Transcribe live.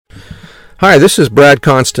Hi, this is Brad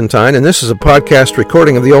Constantine, and this is a podcast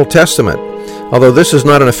recording of the Old Testament. Although this is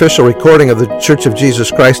not an official recording of the Church of Jesus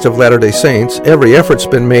Christ of Latter-day Saints, every effort's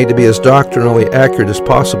been made to be as doctrinally accurate as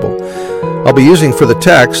possible. I'll be using for the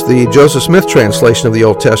text the Joseph Smith translation of the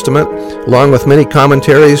Old Testament, along with many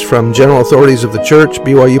commentaries from general authorities of the Church,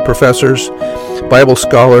 BYU professors, Bible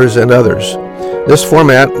scholars, and others. This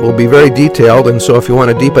format will be very detailed, and so if you want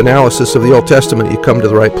a deep analysis of the Old Testament, you come to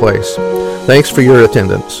the right place. Thanks for your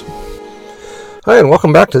attendance. Hi, and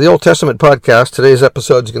welcome back to the Old Testament podcast. Today's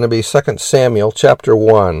episode is going to be 2 Samuel chapter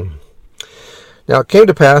 1. Now it came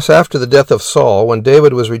to pass after the death of Saul, when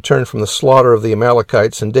David was returned from the slaughter of the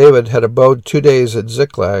Amalekites, and David had abode 2 days at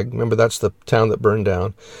Ziklag. Remember, that's the town that burned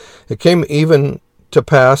down. It came even to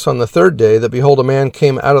pass on the third day that, behold, a man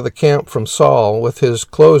came out of the camp from Saul with his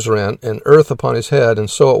clothes rent and earth upon his head. And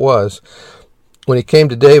so it was, when he came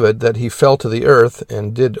to David, that he fell to the earth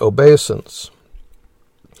and did obeisance.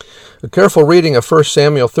 A careful reading of 1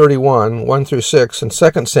 Samuel 31, 1 through 6, and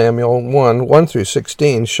 2 Samuel 1, 1 through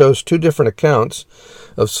 16 shows two different accounts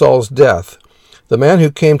of Saul's death. The man who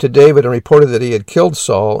came to David and reported that he had killed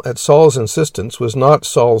Saul at Saul's insistence was not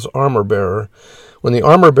Saul's armor-bearer. When the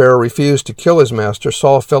armor-bearer refused to kill his master,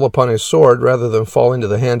 Saul fell upon his sword rather than fall into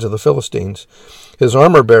the hands of the Philistines. His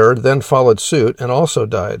armor-bearer then followed suit and also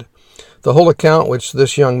died. The whole account which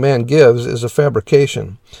this young man gives is a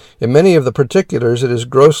fabrication. In many of the particulars it is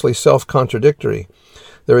grossly self-contradictory.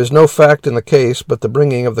 There is no fact in the case but the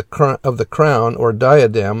bringing of the crown or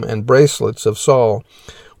diadem and bracelets of Saul,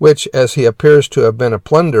 which, as he appears to have been a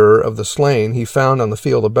plunderer of the slain, he found on the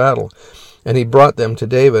field of battle. And he brought them to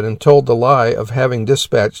David and told the lie of having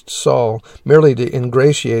dispatched Saul merely to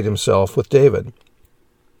ingratiate himself with David.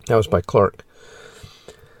 That was by Clark.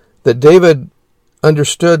 That David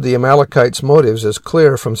understood the Amalekites' motives is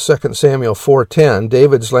clear from 2 Samuel 4:10.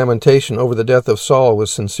 David's lamentation over the death of Saul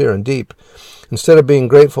was sincere and deep. Instead of being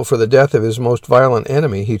grateful for the death of his most violent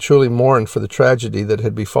enemy, he truly mourned for the tragedy that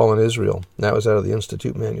had befallen Israel. That was out of the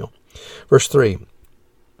Institute Manual. Verse 3.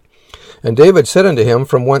 And David said unto him,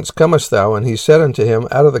 From whence comest thou? And he said unto him,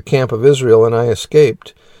 Out of the camp of Israel, and I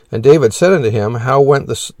escaped. And David said unto him, How went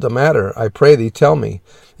the matter? I pray thee, tell me.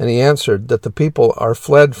 And he answered, That the people are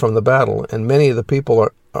fled from the battle, and many of the people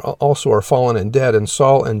also are fallen and dead, and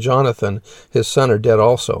Saul and Jonathan his son are dead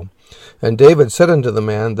also. And David said unto the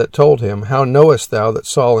man that told him, How knowest thou that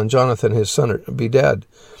Saul and Jonathan his son be dead?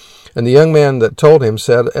 And the young man that told him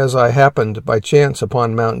said, As I happened by chance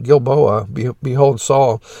upon Mount Gilboa, behold,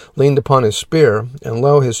 Saul leaned upon his spear, and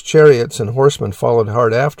lo, his chariots and horsemen followed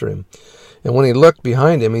hard after him. And when he looked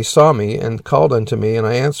behind him, he saw me, and called unto me, and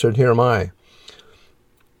I answered, Here am I.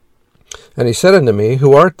 And he said unto me,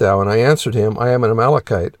 Who art thou? And I answered him, I am an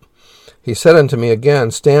Amalekite. He said unto me again,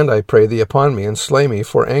 Stand, I pray thee, upon me, and slay me,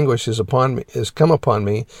 for anguish is come upon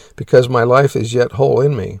me, because my life is yet whole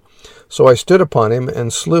in me. So I stood upon him,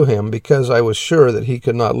 and slew him, because I was sure that he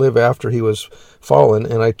could not live after he was fallen.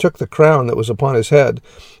 And I took the crown that was upon his head,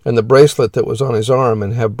 and the bracelet that was on his arm,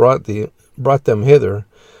 and have brought them hither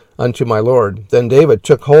unto my Lord. Then David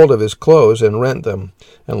took hold of his clothes, and rent them,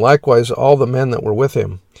 and likewise all the men that were with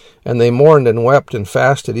him. And they mourned and wept and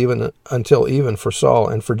fasted until even for Saul,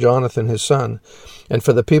 and for Jonathan his son, and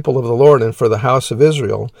for the people of the Lord, and for the house of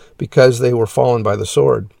Israel, because they were fallen by the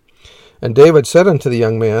sword. And David said unto the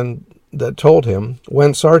young man that told him,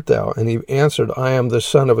 Whence art thou? And he answered, I am the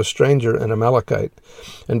son of a stranger, an Amalekite.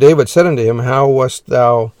 And David said unto him, How wast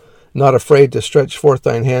thou not afraid to stretch forth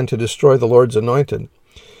thine hand to destroy the Lord's anointed?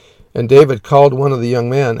 And David called one of the young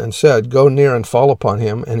men, and said, Go near and fall upon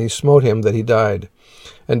him. And he smote him that he died.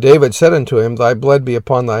 And David said unto him, Thy blood be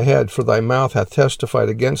upon thy head, for thy mouth hath testified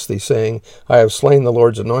against thee, saying, I have slain the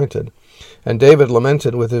Lord's anointed. And David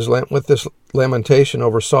lamented with this lamentation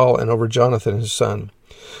over Saul and over Jonathan his son.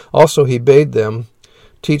 Also he bade them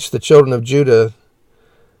teach the children of Judah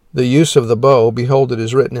the use of the bow. Behold, it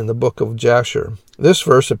is written in the book of Jasher. This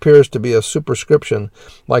verse appears to be a superscription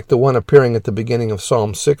like the one appearing at the beginning of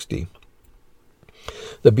Psalm 60.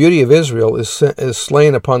 The beauty of Israel is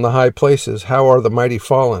slain upon the high places. How are the mighty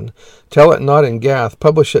fallen? Tell it not in Gath,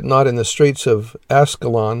 publish it not in the streets of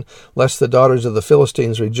Askelon, lest the daughters of the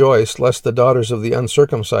Philistines rejoice, lest the daughters of the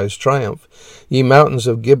uncircumcised triumph. Ye mountains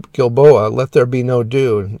of Gilboa, let there be no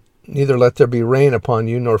dew, neither let there be rain upon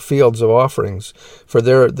you, nor fields of offerings. For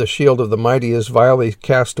there the shield of the mighty is vilely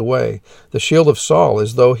cast away, the shield of Saul,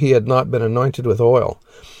 as though he had not been anointed with oil.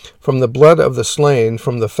 From the blood of the slain,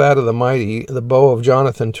 from the fat of the mighty, the bow of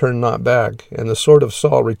Jonathan turned not back, and the sword of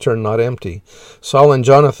Saul returned not empty. Saul and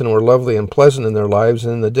Jonathan were lovely and pleasant in their lives,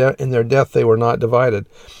 and in their death they were not divided.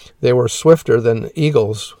 They were swifter than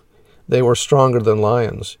eagles They were stronger than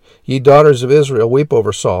lions. Ye daughters of Israel, weep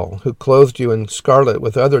over Saul, who clothed you in scarlet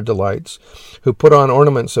with other delights, who put on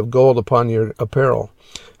ornaments of gold upon your apparel.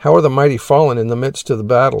 How are the mighty fallen in the midst of the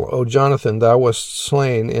battle? O Jonathan, thou wast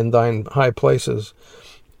slain in thine high places.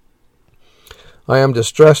 I am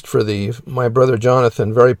distressed for thee, my brother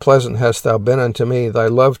Jonathan. Very pleasant hast thou been unto me. Thy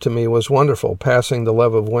love to me was wonderful, passing the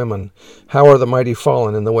love of women. How are the mighty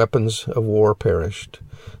fallen, and the weapons of war perished?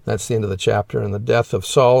 That's the end of the chapter. And the death of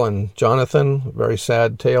Saul and Jonathan, very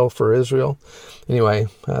sad tale for Israel. Anyway,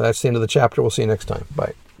 that's the end of the chapter. We'll see you next time.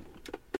 Bye.